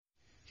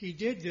He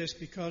did this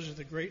because of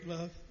the great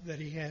love that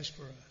He has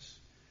for us.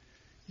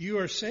 You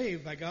are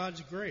saved by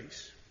God's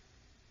grace.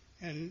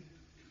 And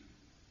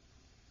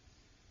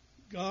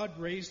God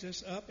raised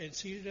us up and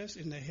seated us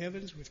in the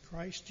heavens with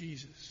Christ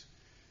Jesus.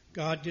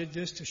 God did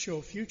this to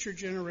show future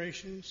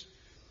generations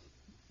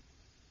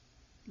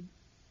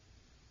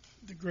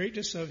the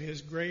greatness of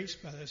His grace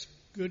by the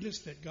goodness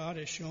that God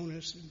has shown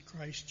us in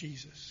Christ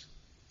Jesus.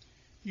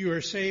 You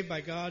are saved by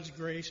God's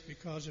grace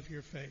because of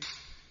your faith.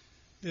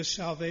 This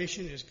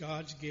salvation is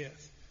God's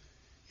gift.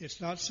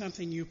 It's not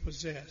something you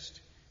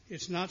possessed.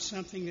 It's not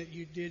something that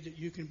you did that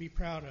you can be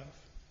proud of.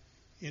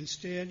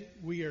 Instead,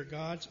 we are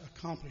God's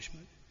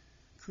accomplishment,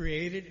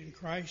 created in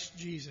Christ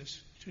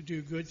Jesus to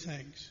do good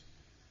things.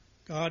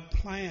 God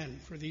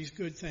planned for these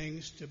good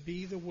things to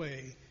be the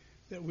way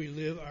that we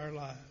live our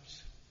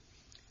lives.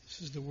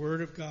 This is the Word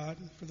of God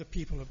for the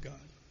people of God.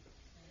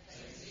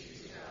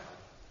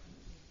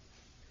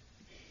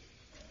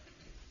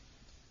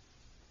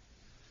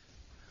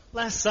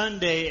 Last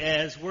Sunday,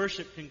 as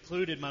worship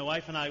concluded, my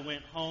wife and I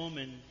went home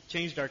and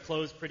changed our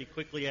clothes pretty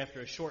quickly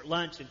after a short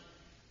lunch. And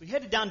we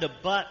headed down to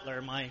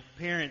Butler. My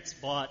parents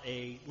bought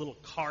a little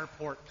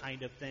carport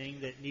kind of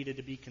thing that needed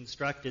to be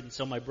constructed. And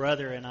so my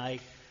brother and I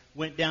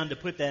went down to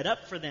put that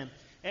up for them.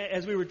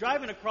 As we were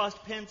driving across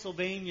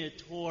Pennsylvania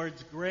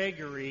towards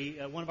Gregory,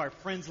 one of our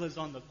friends lives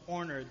on the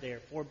corner there,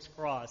 Forbes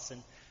Cross.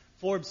 And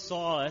Forbes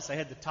saw us. I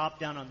had the top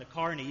down on the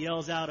car, and he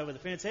yells out over the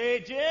fence,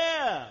 "Hey,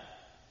 Jim!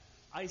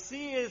 I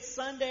see it's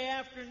Sunday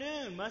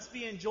afternoon. Must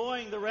be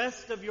enjoying the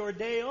rest of your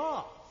day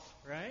off,"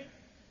 right?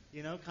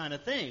 You know, kind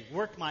of thing.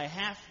 Worked my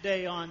half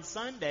day on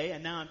Sunday,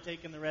 and now I'm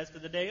taking the rest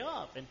of the day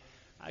off. And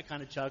I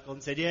kind of chuckled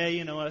and said, yeah,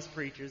 you know, us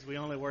preachers, we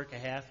only work a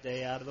half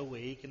day out of the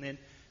week, and then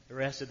the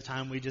rest of the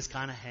time we just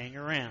kind of hang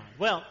around.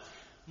 Well,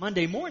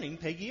 Monday morning,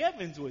 Peggy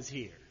Evans was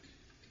here.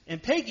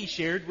 And Peggy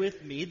shared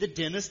with me the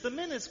Dennis the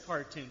Menace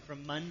cartoon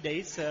from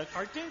Monday's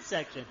cartoon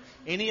section.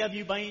 Any of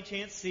you by any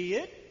chance see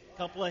it?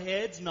 Couple of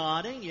heads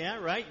nodding. Yeah,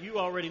 right. You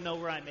already know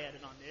where I'm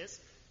headed on this.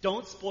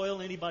 Don't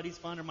spoil anybody's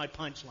fun or my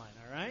punchline,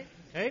 all right?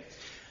 Okay?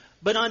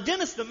 But on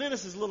Dennis the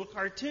Menace's little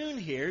cartoon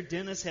here,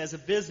 Dennis has a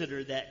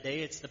visitor that day.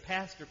 It's the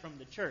pastor from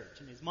the church.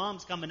 And his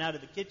mom's coming out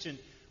of the kitchen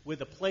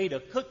with a plate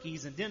of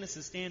cookies, and Dennis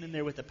is standing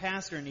there with the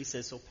pastor, and he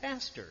says, "So,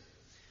 Pastor,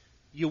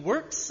 you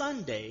work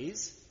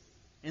Sundays,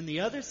 and the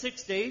other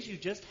 6 days you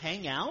just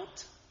hang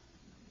out?"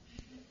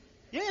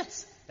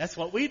 Yes, that's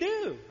what we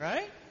do,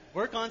 right?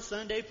 Work on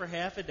Sunday for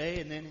half a day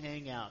and then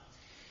hang out.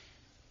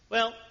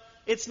 Well,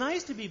 it's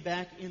nice to be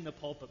back in the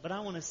pulpit, but I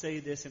want to say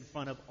this in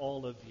front of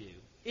all of you.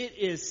 It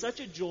is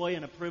such a joy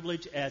and a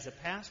privilege as a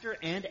pastor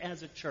and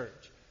as a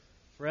church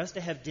for us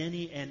to have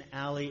Denny and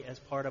Allie as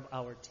part of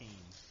our team.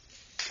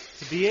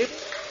 To be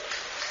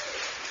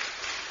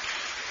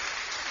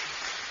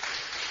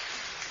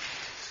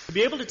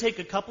able to take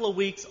a couple of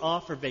weeks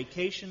off for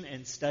vacation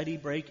and study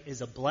break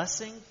is a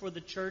blessing for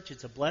the church.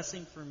 It's a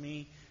blessing for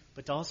me.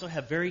 But to also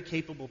have very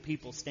capable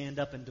people stand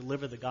up and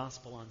deliver the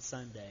gospel on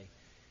Sunday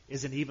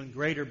is an even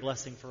greater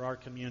blessing for our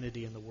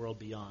community and the world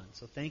beyond.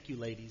 So thank you,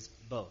 ladies,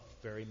 both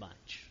very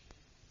much.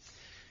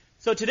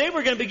 So today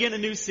we're going to begin a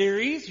new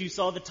series. You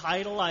saw the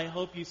title. I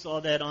hope you saw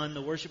that on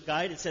the worship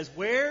guide. It says,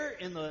 Where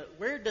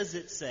does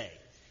it say?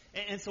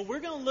 And so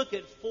we're going to look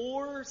at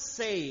 4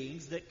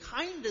 sayings that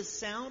kind of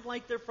sound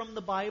like they're from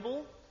the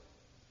Bible,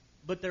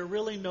 but they're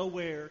really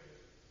nowhere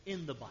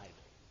in the Bible.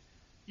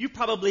 You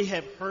probably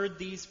have heard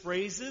these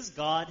phrases.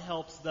 God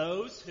helps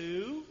those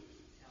who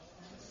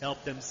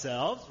help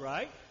themselves,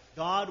 right?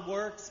 God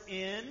works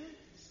in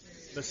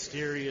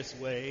mysterious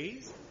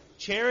ways.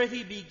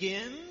 Charity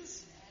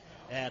begins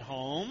at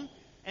home.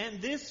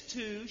 And this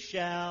too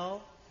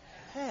shall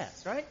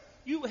pass, right?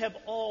 You have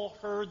all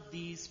heard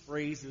these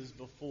phrases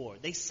before.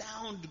 They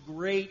sound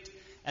great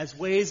as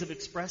ways of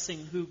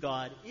expressing who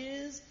God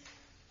is,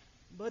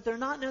 but they're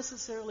not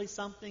necessarily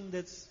something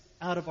that's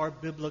out of our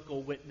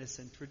biblical witness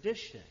and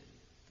tradition.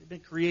 They've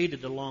been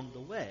created along the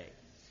way.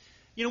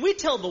 You know, we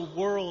tell the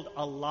world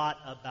a lot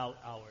about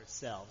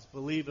ourselves,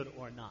 believe it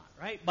or not,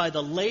 right? By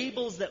the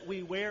labels that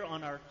we wear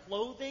on our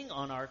clothing,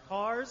 on our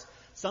cars.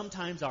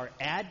 Sometimes our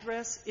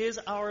address is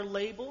our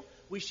label.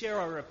 We share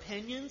our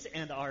opinions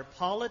and our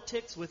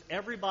politics with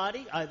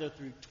everybody, either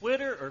through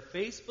Twitter or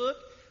Facebook.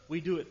 We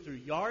do it through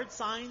yard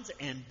signs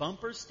and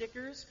bumper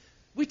stickers.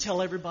 We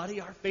tell everybody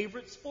our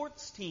favorite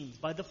sports teams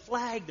by the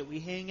flag that we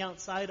hang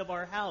outside of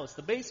our house,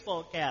 the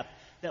baseball cap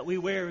that we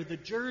wear, the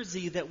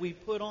jersey that we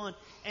put on.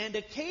 And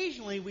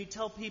occasionally we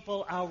tell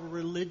people our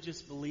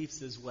religious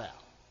beliefs as well,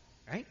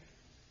 right?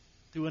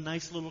 Through a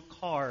nice little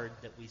card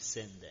that we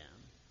send them.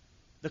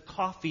 The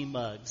coffee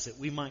mugs that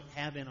we might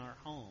have in our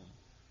home.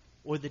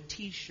 Or the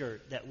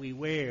t-shirt that we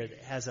wear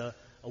that has a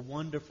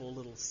wonderful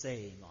little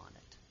saying on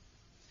it.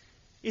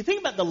 You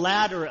think about the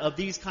latter of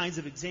these kinds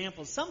of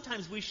examples.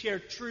 Sometimes we share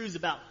truths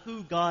about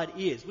who God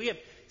is. We have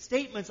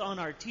statements on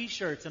our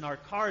t-shirts and our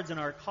cards and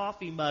our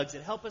coffee mugs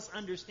that help us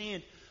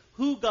understand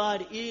who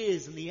God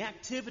is and the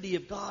activity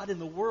of God in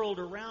the world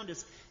around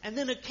us. And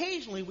then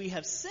occasionally we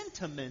have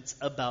sentiments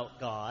about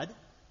God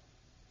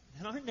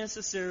that aren't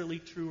necessarily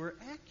true or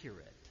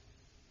accurate.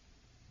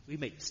 We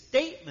make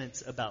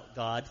statements about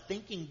God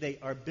thinking they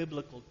are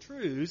biblical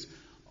truths,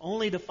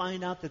 only to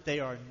find out that they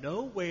are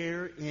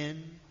nowhere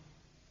in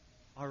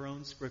our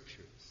own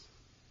scriptures.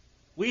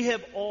 We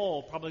have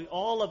probably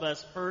all of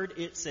us, heard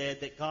it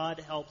said that God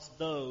helps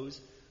those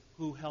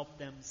who help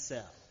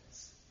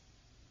themselves.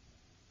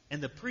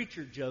 And the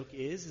preacher joke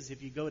is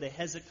if you go to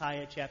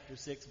Hezekiah chapter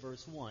 6,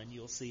 verse 1,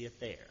 you'll see it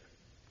there.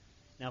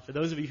 Now, for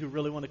those of you who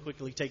really want to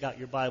quickly take out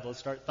your Bible and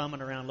start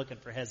thumbing around looking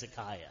for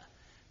Hezekiah,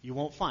 you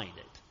won't find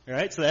it. All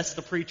right? So that's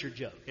the preacher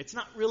joke. It's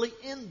not really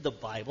in the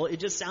Bible. It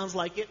just sounds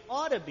like it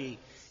ought to be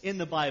in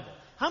the Bible.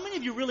 How many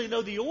of you really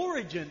know the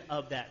origin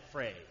of that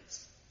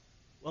phrase?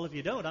 Well, if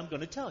you don't, I'm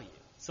going to tell you.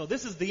 So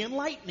this is the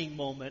enlightening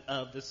moment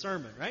of the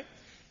sermon, right?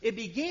 It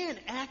began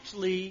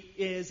actually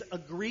as a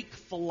Greek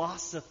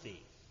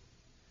philosophy.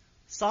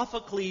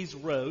 Sophocles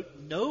wrote,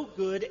 "No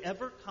good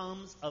ever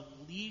comes of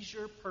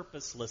leisure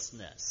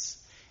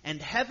purposelessness,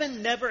 and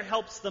heaven never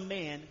helps the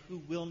man who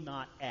will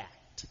not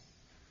act."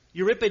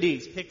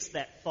 Euripides picks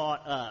that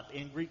thought up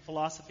in Greek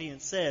philosophy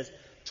and says,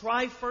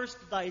 "Try first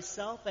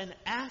thyself and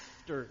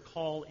after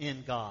call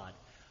in God.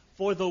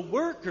 For the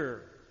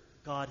worker,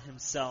 God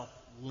himself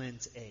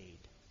lends aid."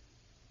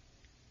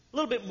 A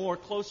little bit more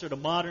closer to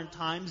modern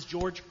times,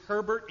 George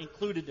Herbert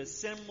included a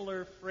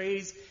similar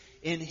phrase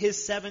in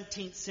his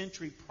 17th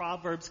century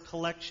Proverbs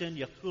collection,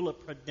 Jacula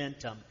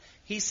Prudentum.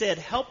 He said,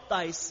 "Help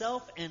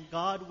thyself and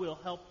God will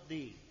help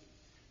thee."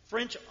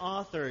 French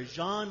author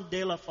Jean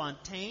de La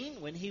Fontaine,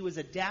 when he was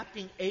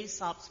adapting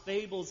Aesop's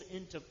fables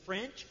into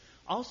French,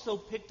 also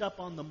picked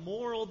up on the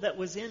moral that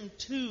was in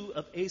two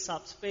of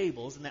Aesop's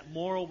fables, and that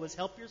moral was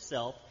help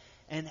yourself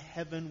and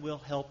heaven will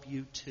help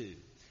you too.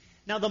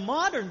 Now, the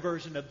modern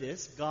version of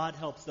this, God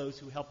helps those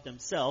who help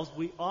themselves,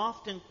 we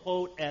often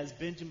quote as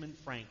Benjamin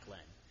Franklin.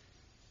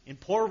 In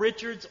Poor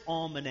Richard's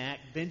Almanac,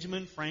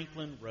 Benjamin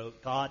Franklin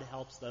wrote, "God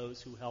helps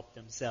those who help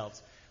themselves."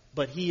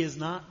 But he is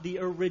not the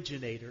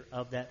originator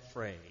of that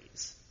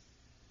phrase.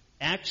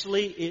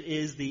 Actually, it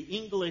is the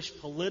English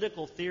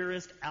political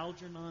theorist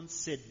Algernon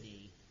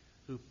Sidney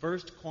who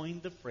first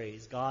coined the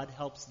phrase, "God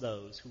helps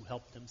those who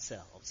help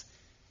themselves."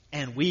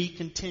 And we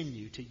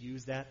continue to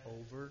use that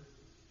over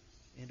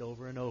and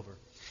over and over.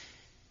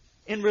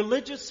 In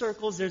religious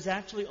circles, there's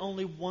actually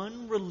only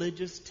one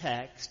religious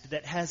text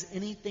that has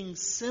anything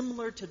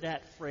similar to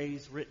that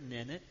phrase written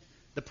in it.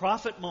 The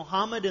Prophet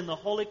Muhammad in the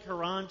Holy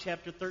Quran,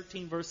 chapter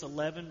 13, verse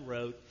 11,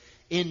 wrote,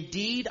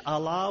 "Indeed,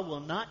 Allah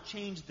will not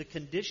change the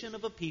condition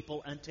of a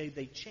people until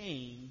they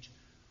change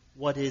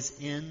what is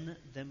in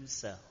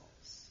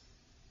themselves."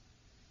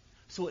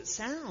 So it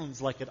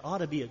sounds like it ought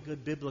to be a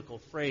good biblical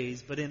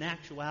phrase, but in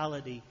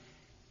actuality,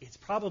 it's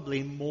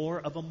probably more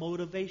of a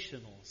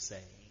motivational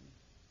saying.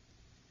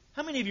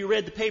 How many of you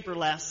read the paper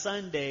last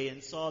Sunday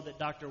and saw that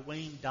Dr.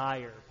 Wayne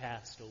Dyer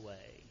passed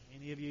away?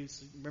 Any of you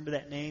remember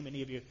that name?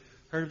 Any of you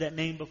heard of that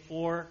name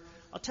before?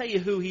 I'll tell you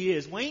who he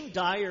is. Wayne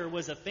Dyer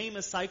was a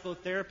famous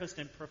psychotherapist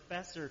and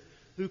professor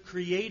who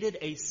created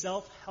a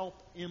self-help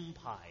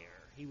empire.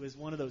 He was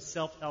one of those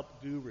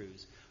self-help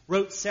gurus.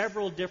 Wrote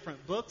several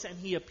different books, and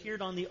he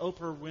appeared on the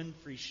Oprah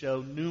Winfrey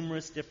Show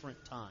numerous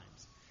different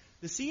times.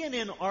 The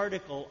CNN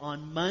article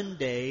on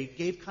Monday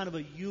gave kind of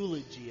a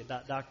eulogy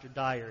about Dr.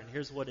 Dyer, and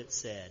here's what it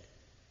said.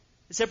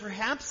 It said,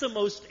 "Perhaps the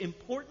most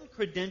important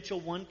credential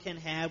one can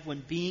have when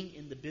being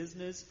in the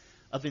business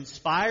of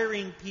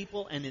inspiring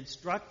people and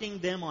instructing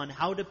them on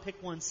how to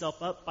pick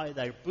oneself up by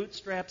their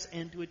bootstraps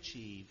and to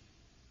achieve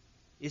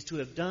is to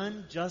have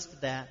done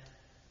just that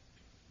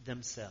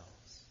themselves."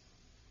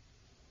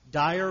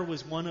 Dyer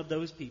was one of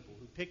those people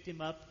who picked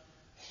him up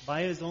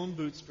by his own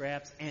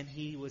bootstraps, and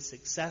he was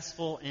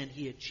successful, and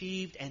he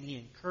achieved, and he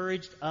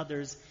encouraged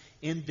others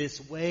in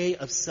this way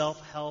of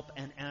self-help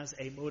and as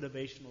a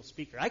motivational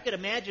speaker. I could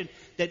imagine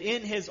that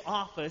in his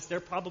office there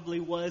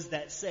probably was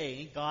that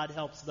saying, "God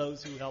helps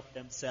those who help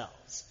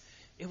themselves."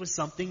 It was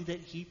something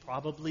that he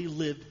probably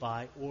lived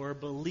by or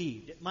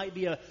believed. It might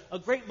be a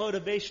great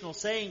motivational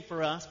saying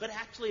for us, but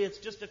actually it's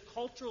just a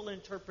cultural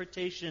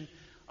interpretation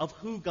of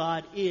who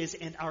God is,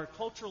 and our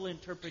cultural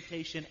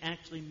interpretation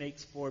actually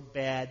makes for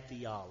bad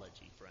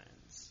theology,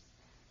 friends.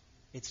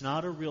 It's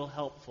not a real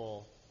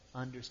helpful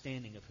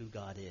understanding of who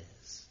God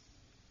is.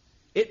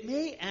 It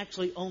may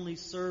actually only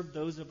serve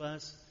those of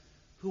us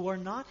who are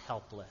not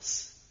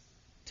helpless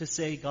to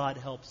say God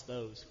helps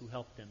those who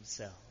help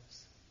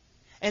themselves.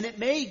 And it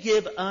may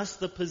give us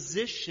the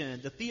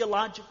position, the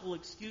theological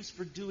excuse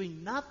for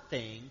doing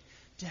nothing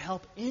to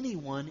help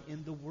anyone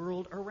in the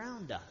world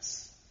around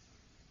us,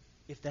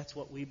 if that's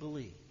what we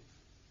believe.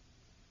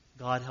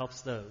 God helps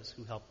those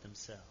who help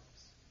themselves.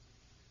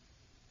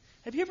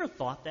 Have you ever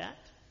thought that?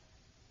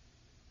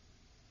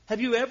 Have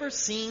you ever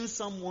seen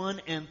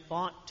someone and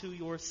thought to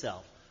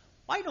yourself,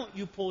 why don't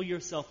you pull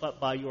yourself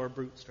up by your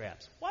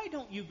bootstraps? Why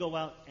don't you go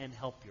out and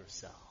help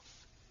yourself?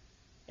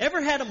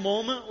 Ever had a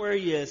moment where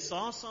you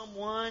saw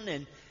someone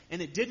and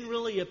it didn't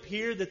really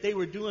appear that they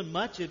were doing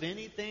much of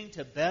anything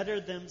to better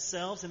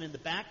themselves, and in the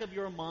back of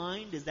your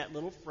mind is that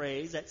little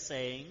phrase, that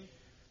saying,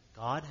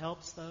 God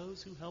helps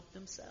those who help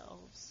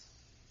themselves.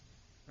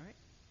 Right?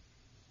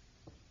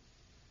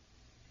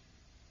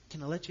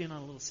 Can I let you in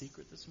on a little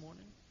secret this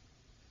morning?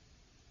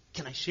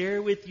 Can I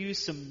share with you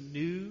some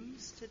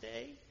news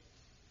today?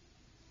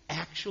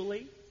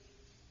 Actually,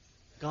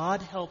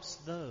 God helps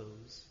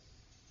those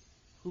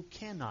who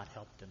cannot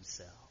help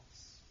themselves.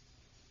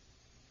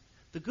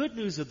 The good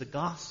news of the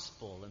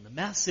gospel and the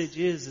message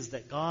is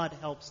that God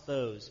helps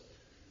those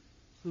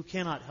who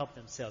cannot help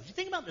themselves. You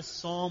think about the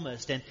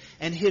psalmist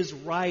and his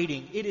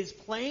writing. It is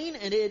plain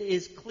and it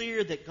is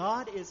clear that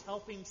God is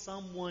helping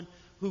someone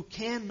who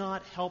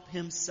cannot help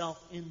himself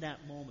in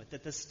that moment.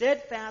 That the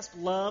steadfast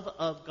love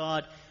of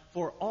God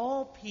for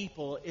all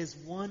people is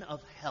one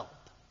of help,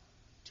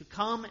 to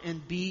come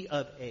and be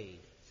of aid.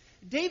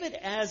 David,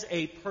 as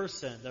a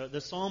person,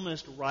 the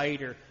psalmist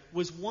writer,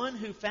 was one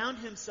who found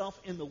himself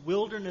in the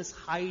wilderness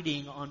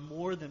hiding on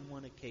more than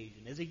one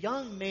occasion. As a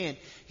young man,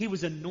 he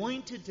was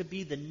anointed to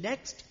be the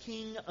next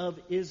king of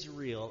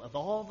Israel, of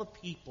all the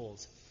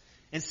peoples.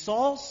 And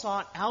Saul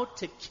sought out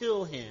to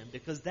kill him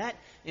because that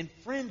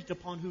infringed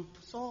upon who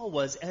Saul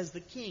was as the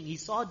king. He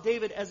saw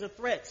David as a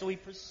threat, so he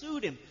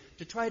pursued him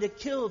to try to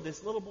kill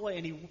this little boy.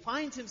 And he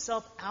finds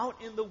himself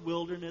out in the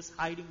wilderness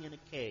hiding in a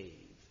cave.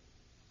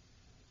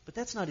 But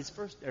that's not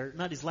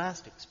his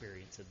last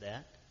experience of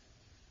that.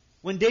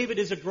 When David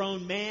is a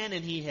grown man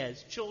and he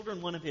has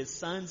children, one of his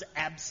sons,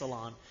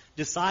 Absalom,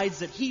 decides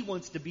that he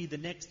wants to be the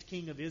next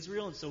king of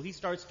Israel, and so he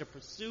starts to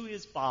pursue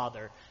his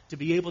father to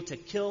be able to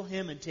kill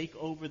him and take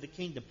over the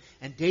kingdom.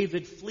 And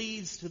David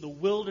flees to the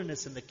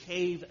wilderness and the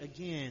cave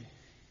again,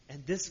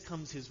 and this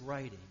comes his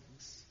writings.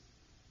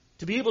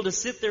 To be able to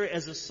sit there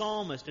as a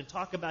psalmist and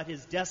talk about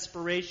his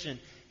desperation,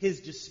 his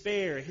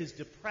despair, his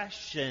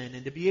depression,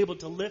 and to be able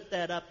to lift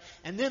that up,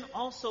 and then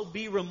also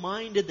be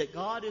reminded that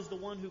God is the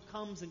one who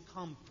comes and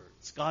comforts.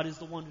 God is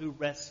the one who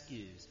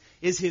rescues,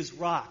 is his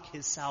rock,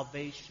 his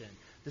salvation.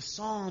 The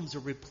Psalms are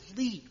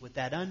replete with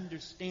that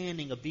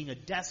understanding of being a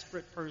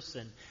desperate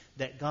person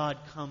that God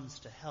comes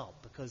to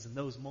help, because in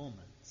those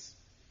moments,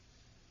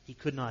 he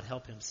could not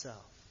help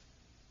himself.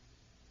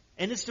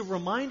 And it's to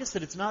remind us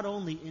that it's not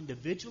only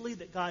individually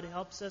that God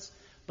helps us,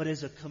 but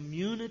as a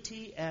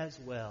community as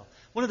well.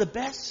 One of the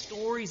best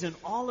stories in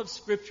all of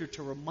Scripture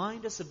to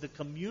remind us of the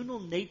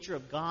communal nature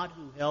of God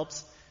who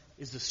helps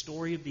is the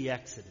story of the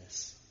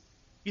Exodus.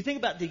 You think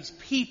about these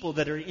people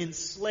that are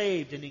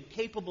enslaved and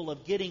incapable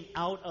of getting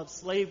out of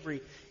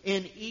slavery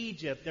in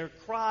Egypt. Their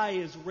cry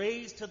is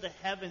raised to the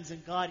heavens,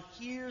 and God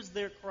hears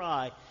their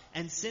cry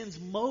and sends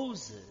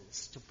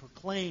Moses to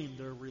proclaim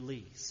their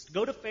release.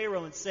 Go to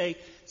Pharaoh and say,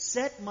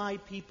 "Set my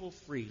people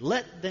free.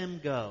 Let them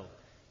go."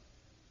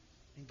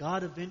 And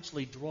God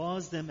eventually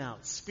draws them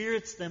out,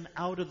 spirits them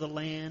out of the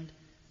land,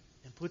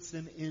 and puts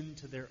them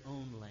into their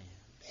own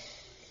land.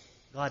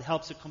 God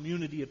helps a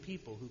community of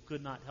people who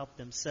could not help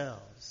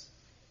themselves.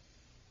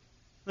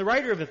 The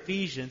writer of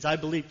Ephesians, I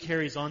believe,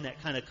 carries on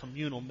that kind of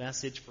communal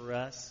message for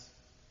us.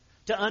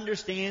 To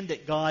understand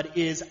that God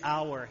is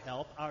our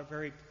help, our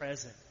very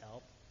present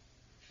help.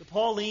 The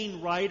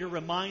Pauline writer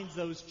reminds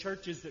those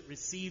churches that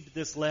received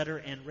this letter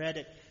and read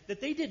it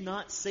that they did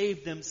not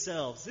save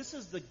themselves. This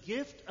is the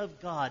gift of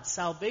God.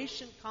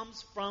 Salvation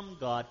comes from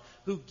God,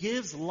 who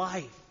gives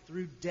life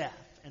through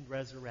death and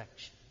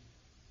resurrection.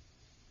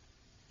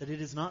 That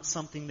it is not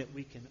something that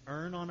we can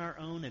earn on our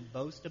own and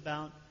boast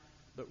about,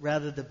 but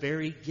rather the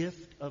very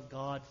gift of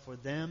God for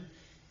them.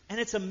 And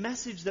it's a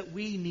message that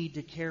we need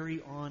to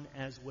carry on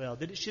as well.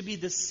 That it should be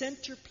the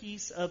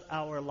centerpiece of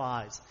our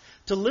lives.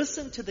 To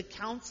listen to the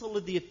counsel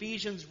of the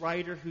Ephesians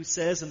writer who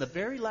says in the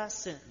very last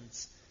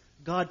sentence,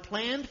 God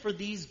planned for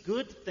these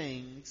good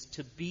things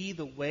to be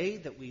the way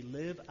that we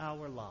live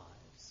our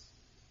lives.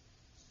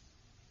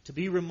 To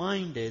be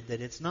reminded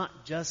that it's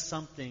not just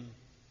something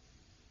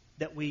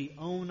that we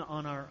own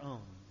on our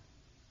own,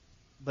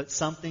 but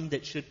something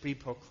that should be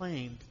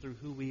proclaimed through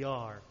who we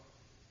are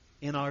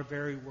in our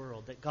very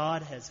world. That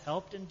God has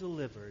helped and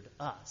delivered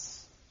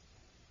us,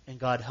 and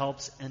God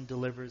helps and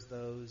delivers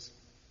those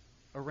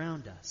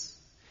around us.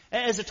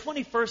 As a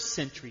 21st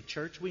century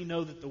church, we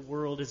know that the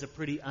world is a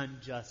pretty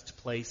unjust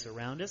place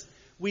around us.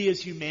 We as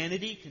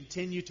humanity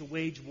continue to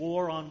wage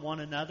war on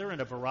one another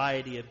in a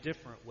variety of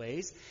different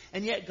ways,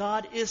 and yet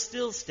God is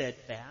still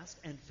steadfast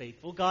and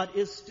faithful. God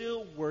is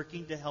still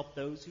working to help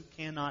those who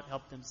cannot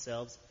help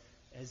themselves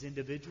as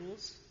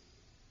individuals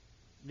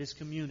and as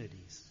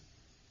communities.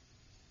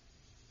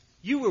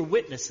 You were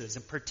witnesses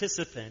and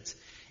participants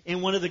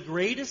in one of the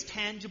greatest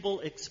tangible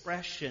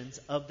expressions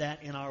of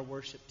that in our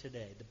worship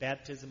today, the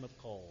baptism of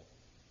Cole.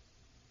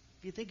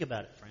 If you think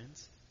about it,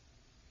 friends,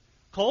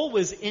 Cole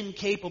was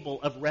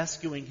incapable of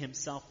rescuing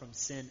himself from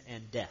sin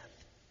and death.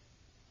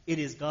 It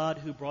is God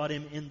who brought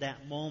him in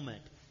that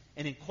moment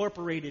and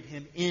incorporated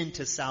him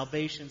into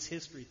salvation's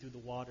history through the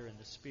water and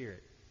the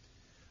Spirit.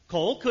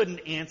 Cole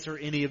couldn't answer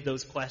any of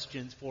those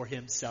questions for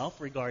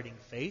himself regarding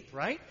faith,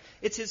 right?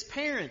 It's his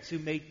parents who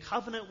made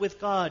covenant with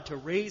God to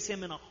raise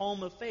him in a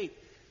home of faith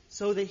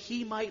so that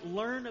he might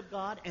learn of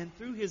God and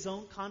through his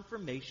own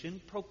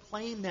confirmation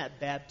proclaim that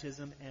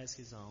baptism as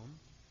his own.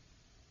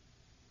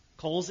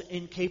 Cole's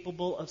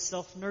incapable of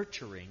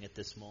self-nurturing at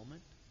this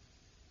moment.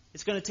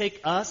 It's going to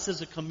take us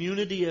as a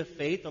community of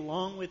faith,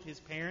 along with his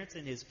parents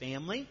and his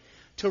family,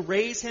 to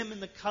raise him in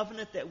the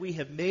covenant that we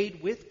have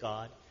made with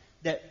God,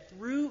 that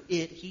through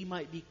it he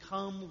might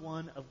become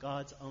one of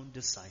God's own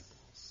disciples.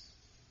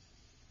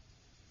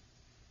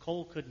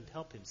 Cole couldn't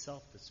help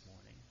himself this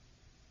morning.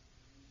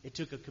 It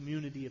took a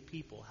community of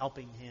people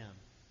helping him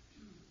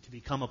to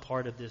become a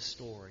part of this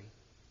story.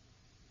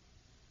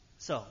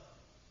 So,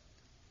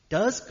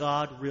 does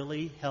God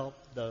really help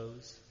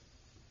those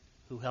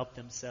who help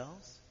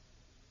themselves?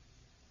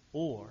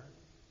 Or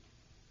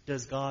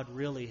does God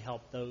really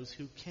help those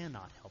who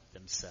cannot help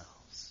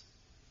themselves?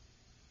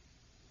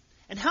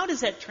 And how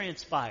does that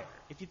transpire?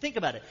 If you think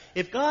about it,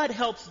 if God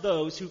helps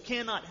those who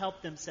cannot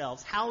help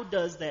themselves, how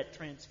does that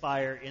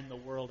transpire in the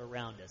world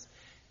around us?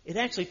 It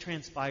actually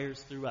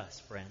transpires through us,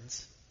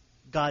 friends.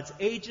 God's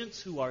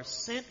agents who are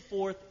sent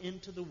forth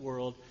into the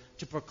world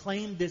to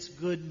proclaim this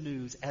good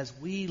news as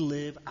we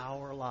live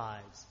our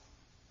lives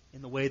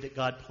in the way that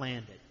God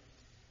planned it.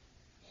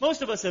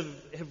 Most of us have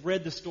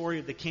read the story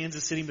of the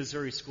Kansas City,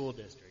 Missouri school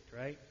district,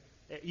 right?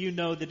 You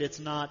know that it's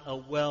not a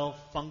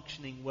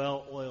well-functioning,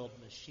 well-oiled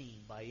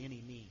machine by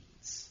any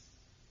means.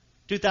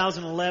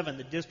 2011,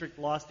 the district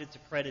lost its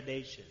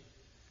accreditation.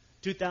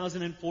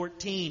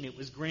 2014, it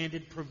was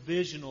granted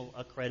provisional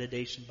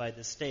accreditation by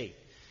the state.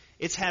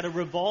 It's had a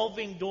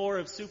revolving door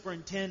of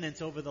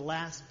superintendents over the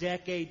last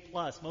decade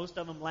plus. Most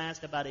of them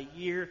last about a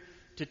year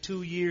to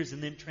 2 years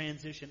and then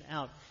transition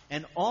out.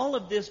 And all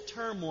of this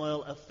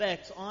turmoil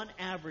affects, on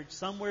average,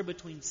 somewhere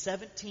between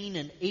 17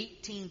 and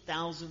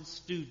 18,000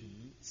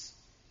 students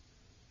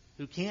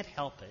who can't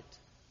help it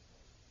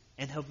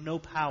and have no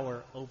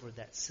power over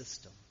that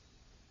system.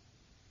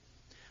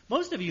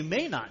 Most of you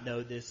may not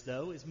know this,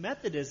 though, is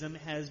Methodism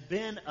has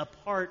been a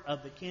part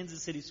of the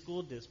Kansas City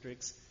school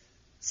districts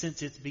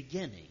since its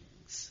beginnings.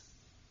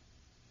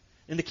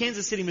 In the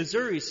Kansas City,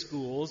 Missouri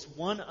schools,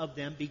 one of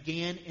them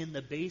began in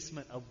the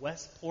basement of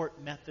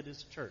Westport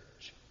Methodist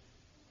Church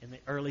in the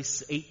early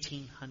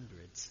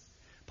 1800s.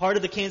 Part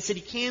of the Kansas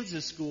City,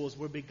 Kansas schools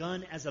were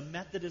begun as a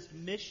Methodist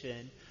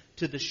mission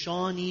to the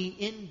Shawnee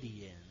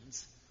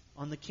Indians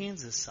on the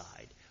Kansas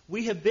side.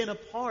 We have been a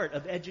part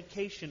of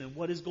education and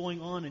what is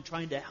going on and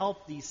trying to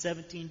help these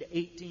 17 to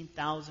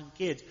 18,000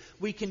 kids.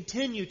 We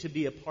continue to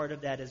be a part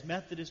of that as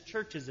Methodist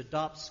churches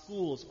adopt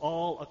schools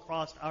all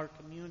across our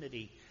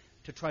community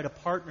to try to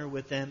partner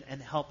with them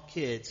and help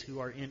kids who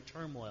are in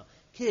turmoil.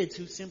 Kids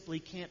who simply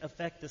can't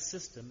affect the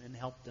system and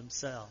help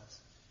themselves.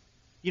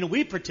 You know,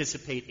 we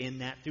participate in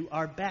that through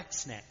our Back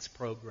Snacks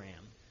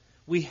program.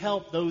 We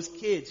help those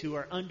kids who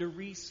are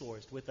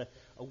under-resourced with a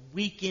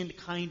weekend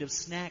kind of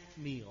snack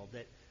meal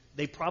that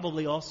they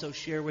probably also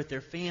share with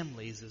their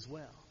families as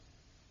well.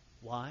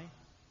 Why?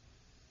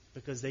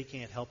 Because they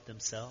can't help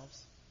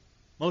themselves.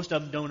 Most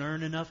of them don't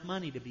earn enough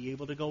money to be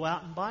able to go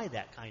out and buy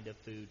that kind of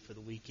food for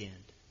the weekend.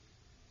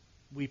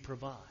 We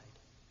provide.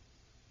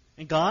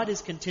 And God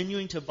is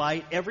continuing to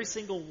invite every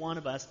single one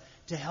of us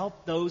to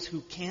help those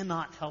who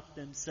cannot help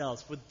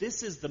themselves. For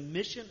this is the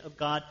mission of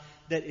God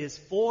that is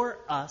for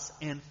us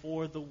and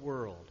for the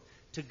world.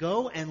 To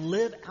go and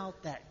live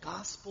out that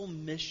gospel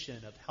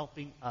mission of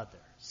helping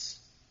others.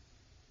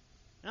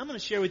 Now I'm going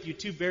to share with you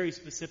two very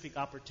specific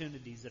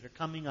opportunities that are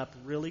coming up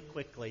really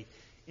quickly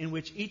in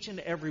which each and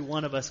every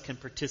one of us can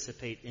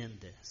participate in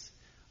this.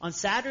 On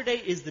Saturday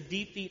is the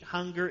Defeat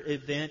Hunger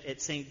event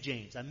at St.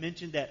 James. I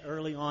mentioned that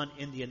early on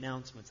in the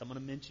announcements. I'm going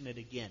to mention it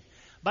again.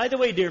 By the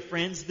way, dear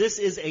friends, this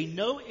is a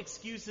no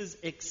excuses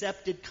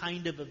accepted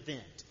kind of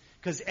event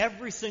because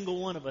every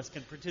single one of us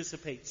can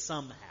participate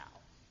somehow.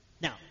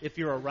 Now, if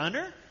you're a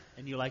runner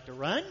and you like to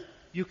run,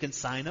 you can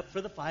sign up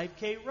for the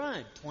 5K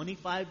run.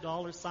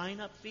 $25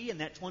 sign-up fee, and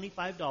that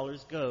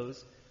 $25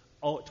 goes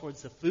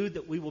towards the food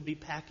that we will be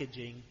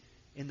packaging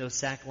in those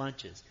sack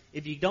lunches.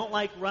 If you don't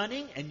like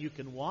running and you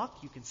can walk,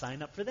 you can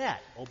sign up for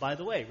that. Oh, by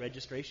the way,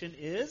 registration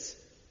is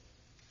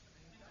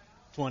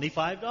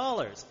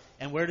 $25.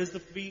 And where does the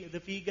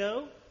fee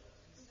go?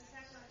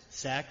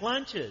 Sack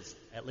lunches.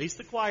 At least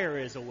the choir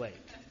is awake.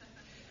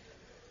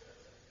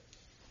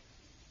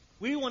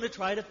 We want to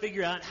try to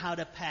figure out how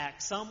to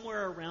pack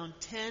somewhere around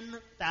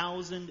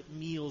 10,000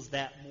 meals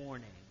that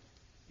morning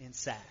in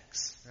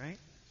sacks, right?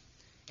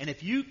 And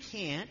if you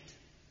can't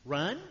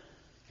run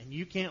and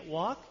you can't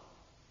walk,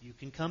 you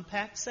can come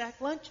pack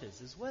sack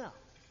lunches as well.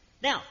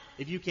 Now,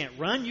 if you can't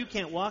run, you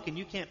can't walk, and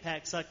you can't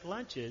pack sack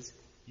lunches,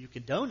 you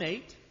can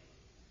donate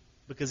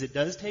because it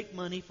does take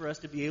money for us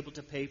to be able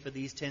to pay for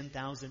these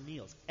 10,000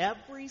 meals.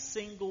 Every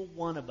single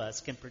one of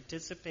us can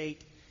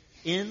participate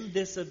in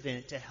this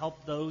event to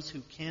help those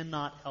who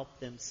cannot help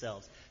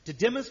themselves, to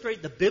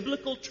demonstrate the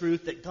biblical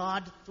truth that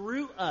God,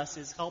 through us,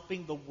 is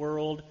helping the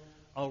world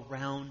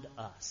around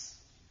us.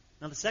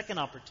 Now, the second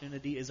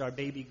opportunity is our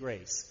Baby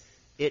Grace.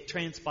 It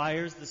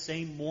transpires the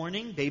same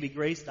morning. Baby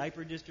Grace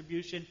diaper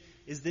distribution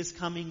is this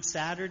coming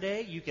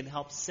Saturday. You can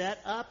help set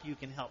up. You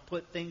can help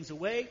put things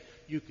away.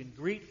 You can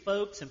greet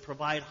folks and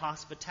provide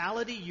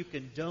hospitality. You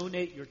can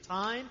donate your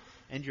time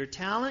and your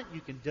talent.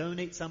 You can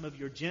donate some of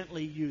your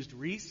gently used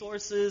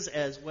resources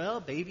as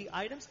well, baby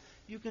items.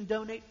 You can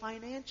donate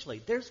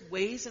financially. There's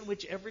ways in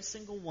which every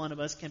single one of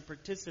us can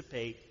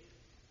participate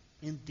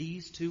in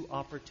these two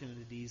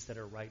opportunities that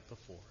are right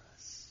before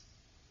us.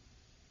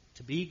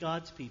 To be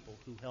God's people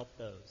who help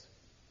those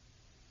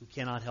who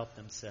cannot help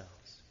themselves.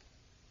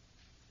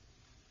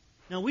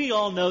 Now, we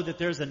all know that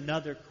there's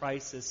another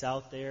crisis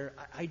out there.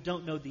 I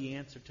don't know the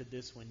answer to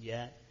this one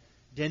yet.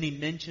 Denny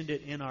mentioned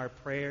it in our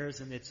prayers,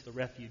 and it's the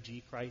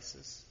refugee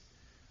crisis.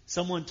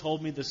 Someone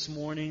told me this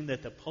morning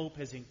that the Pope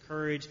has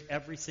encouraged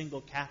every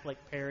single Catholic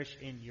parish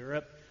in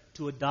Europe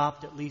to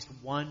adopt at least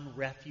one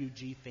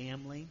refugee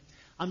family.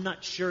 I'm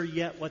not sure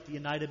yet what the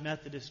United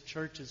Methodist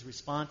Church's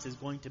response is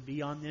going to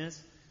be on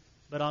this,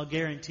 but I'll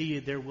guarantee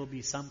you there will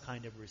be some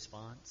kind of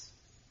response.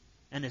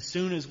 And as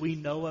soon as we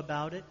know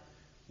about it,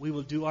 we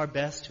will do our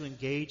best to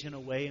engage in a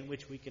way in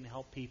which we can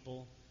help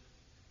people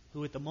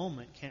who at the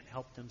moment can't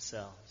help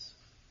themselves.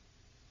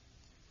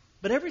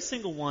 But every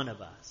single one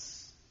of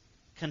us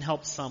can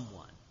help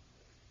someone.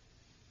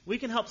 We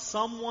can help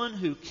someone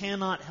who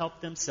cannot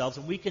help themselves,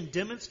 and we can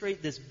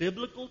demonstrate this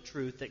biblical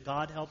truth that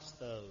God helps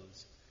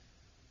those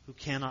who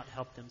cannot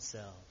help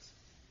themselves.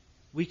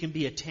 We can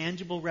be a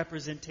tangible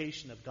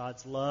representation of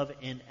God's love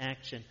in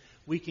action.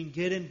 We can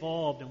get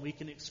involved and we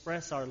can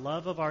express our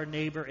love of our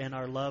neighbor and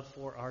our love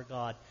for our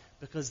God,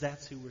 because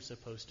that's who we're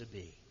supposed to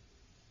be.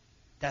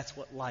 That's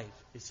what life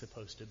is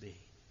supposed to be.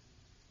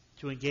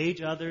 To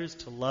engage others,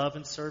 to love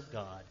and serve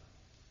God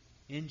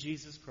in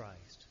Jesus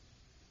Christ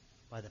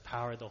by the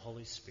power of the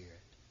Holy Spirit.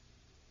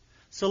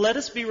 So let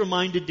us be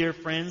reminded, dear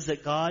friends,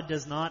 that God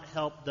does not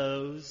help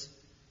those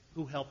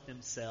who help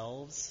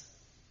themselves.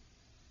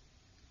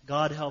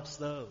 God helps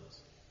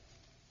those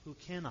who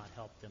cannot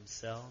help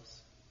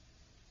themselves.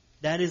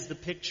 That is the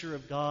picture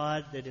of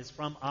God that is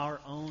from our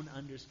own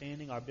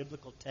understanding, our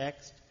biblical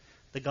text.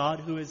 The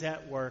God who is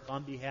at work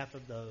on behalf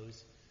of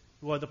those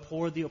who are the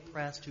poor, the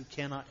oppressed, who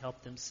cannot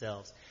help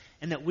themselves.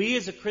 And that we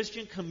as a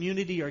Christian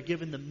community are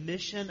given the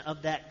mission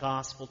of that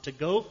gospel to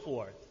go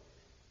forth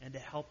and to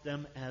help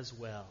them as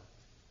well.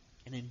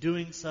 And in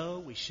doing so,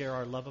 we share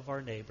our love of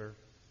our neighbor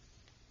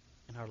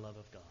and our love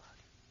of God.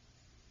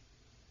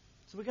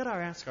 So we've got to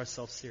ask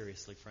ourselves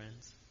seriously,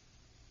 friends.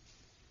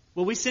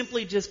 Will we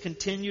simply just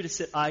continue to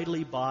sit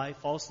idly by,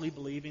 falsely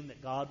believing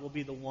that God will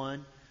be the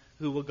one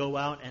who will go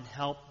out and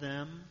help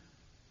them,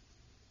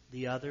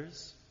 the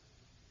others?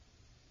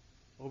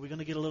 Or are we going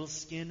to get a little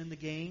skin in the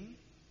game?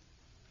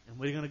 And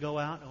we're going to go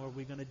out, or are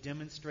we going to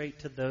demonstrate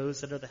to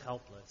those that are the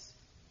helpless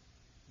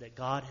that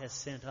God has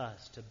sent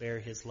us to bear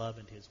His love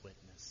and His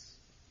witness?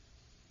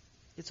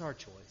 It's our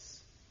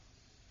choice,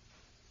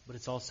 but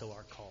it's also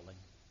our calling.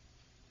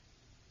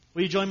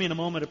 Will you join me in a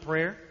moment of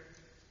prayer?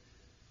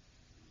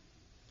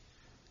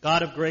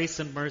 God of grace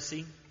and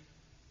mercy,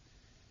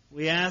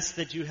 we ask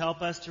that you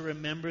help us to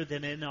remember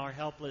that in our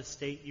helpless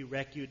state you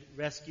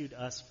rescued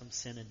us from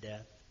sin and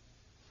death.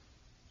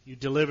 You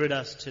delivered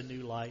us to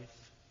new life.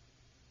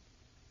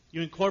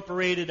 You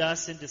incorporated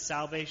us into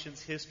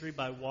salvation's history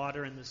by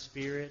water and the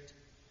Spirit.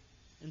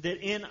 And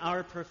that in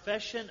our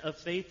profession of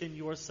faith in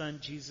your Son,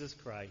 Jesus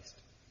Christ,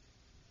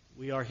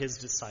 we are His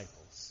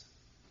disciples.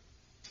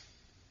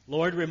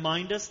 Lord,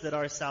 remind us that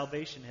our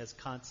salvation has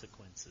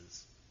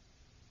consequences.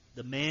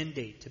 The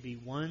mandate to be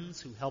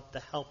ones who help the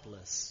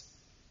helpless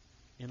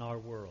in our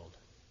world.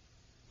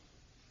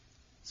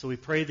 So we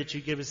pray that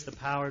you give us the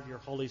power of your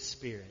Holy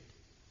Spirit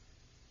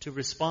to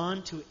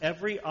respond to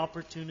every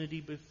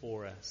opportunity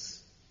before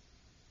us,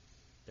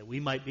 that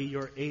we might be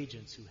your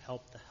agents who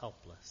help the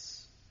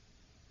helpless.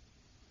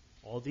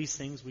 All these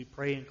things we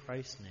pray in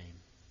Christ's name.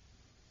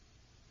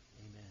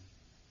 Amen.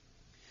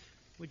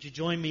 Would you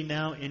join me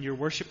now in your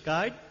worship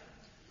guide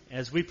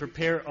as we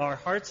prepare our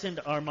hearts and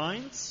our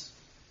minds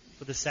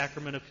for the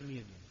sacrament of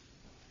communion?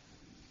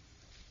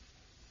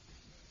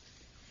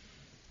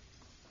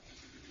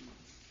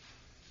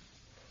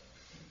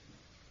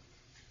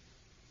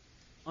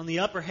 On the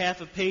upper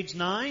half of page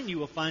 9, you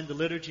will find the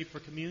liturgy for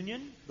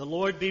communion. The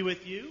Lord be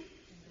with you.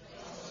 And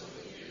also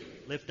with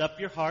you. Lift up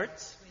your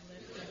hearts. We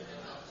lift them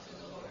up to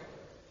the Lord.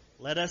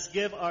 Let us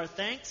give our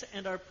thanks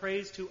and our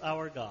praise to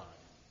our God.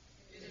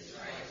 It is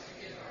right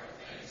to give our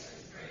thanks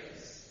and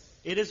praise.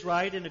 It is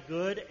right and a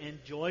good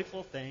and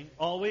joyful thing,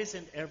 always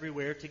and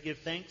everywhere, to give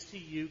thanks to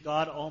you,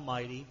 God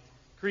Almighty,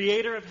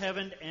 Creator of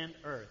heaven and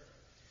earth.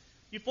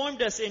 You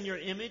formed us in your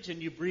image,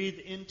 and you breathed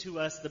into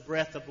us the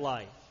breath of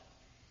life.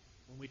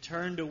 When we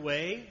turned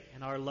away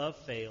and our love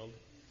failed,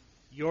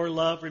 your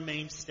love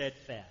remained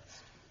steadfast.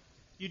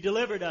 You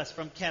delivered us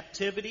from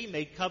captivity,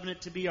 made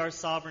covenant to be our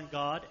sovereign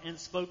God, and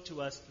spoke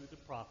to us through the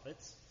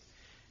prophets.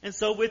 And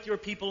so with your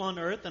people on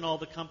earth and all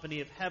the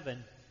company of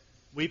heaven,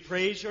 we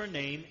praise your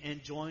name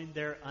and join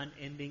their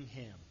unending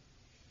hymn.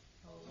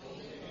 Holy,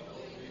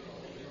 holy,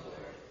 holy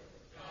Lord,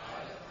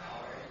 God of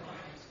power and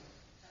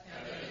might,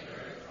 heaven and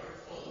earth are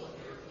full of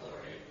your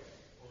glory.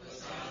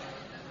 Hosanna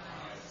in the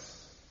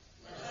highest.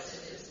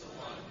 Blessed is the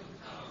one who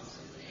comes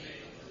in the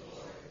name of the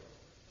Lord.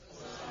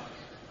 Hosanna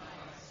in the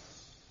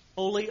highest.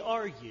 Holy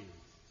are you,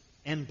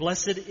 and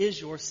blessed is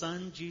your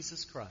Son,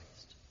 Jesus Christ.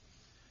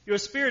 Your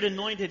Spirit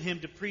anointed him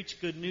to preach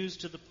good news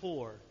to the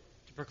poor,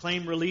 to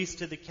proclaim release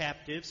to the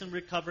captives and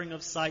recovering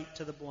of sight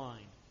to the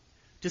blind,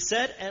 to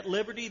set at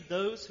liberty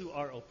those who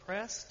are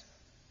oppressed,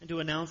 and to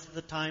announce that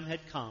the time had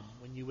come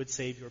when you would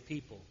save your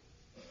people.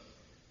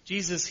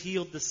 Jesus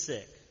healed the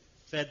sick,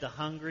 fed the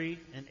hungry,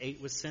 and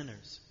ate with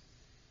sinners.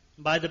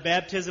 By the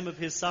baptism of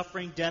his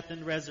suffering, death,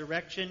 and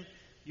resurrection,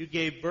 you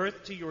gave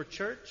birth to your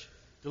church,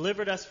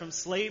 delivered us from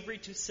slavery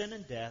to sin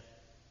and death,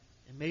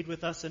 and made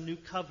with us a new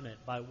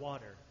covenant by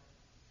water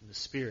and the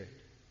Spirit.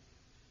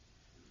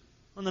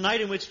 On the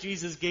night in which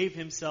Jesus gave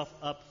himself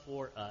up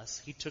for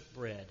us, he took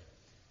bread,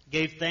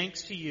 gave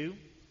thanks to you,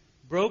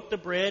 broke the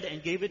bread,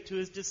 and gave it to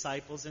his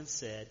disciples and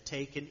said,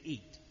 "Take and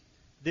eat.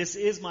 This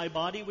is my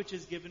body which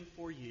is given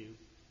for you.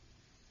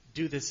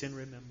 Do this in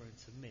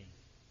remembrance of me."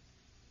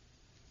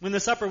 When the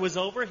supper was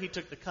over, he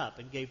took the cup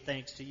and gave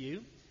thanks to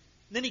you.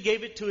 Then he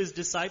gave it to his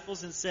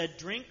disciples and said,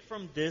 "Drink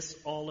from this,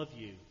 all of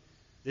you.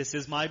 This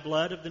is my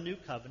blood of the new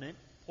covenant,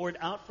 poured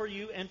out for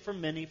you and for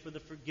many for the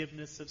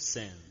forgiveness of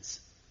sins.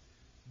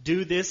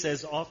 Do this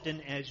as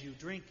often as you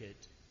drink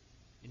it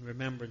in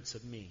remembrance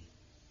of me."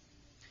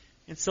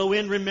 And so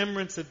in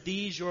remembrance of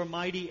these your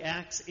mighty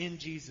acts in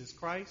Jesus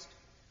Christ,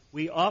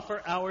 we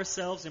offer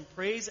ourselves in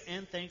praise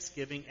and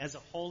thanksgiving as a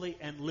holy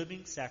and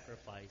living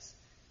sacrifice,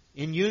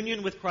 in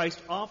union with Christ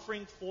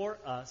offering for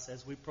us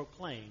as we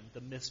proclaim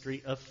the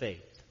mystery of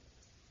faith.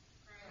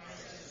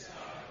 Christ is God.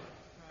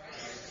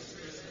 Christ is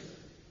risen.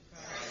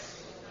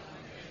 Christ will come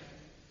again.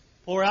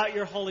 Pour out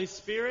your Holy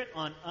Spirit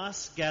on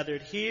us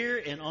gathered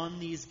here and on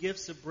these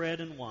gifts of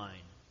bread and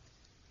wine.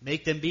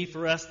 Make them be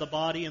for us the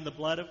body and the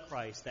blood of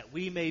Christ, that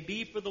we may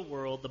be for the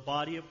world the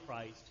body of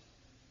Christ,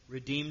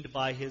 redeemed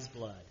by his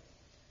blood.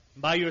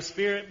 And by your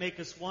Spirit make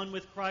us one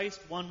with Christ,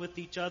 one with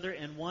each other,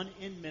 and one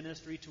in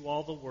ministry to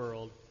all the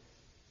world,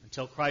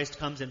 until Christ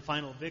comes in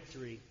final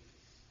victory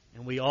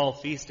and we all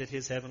feast at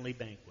his heavenly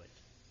banquet.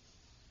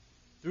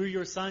 Through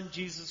your Son,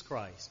 Jesus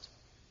Christ,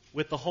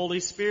 with the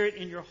Holy Spirit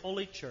in your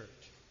holy church,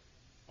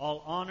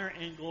 all honor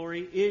and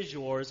glory is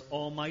yours,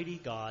 Almighty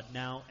God,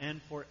 now and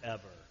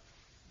forever.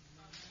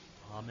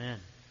 Amen.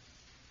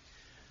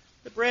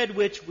 The bread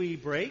which we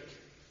break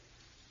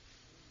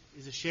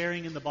is a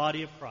sharing in the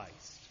body of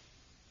Christ.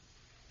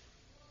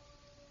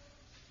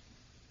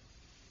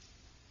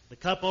 The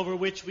cup over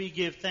which we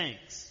give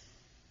thanks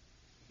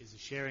is a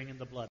sharing in the blood.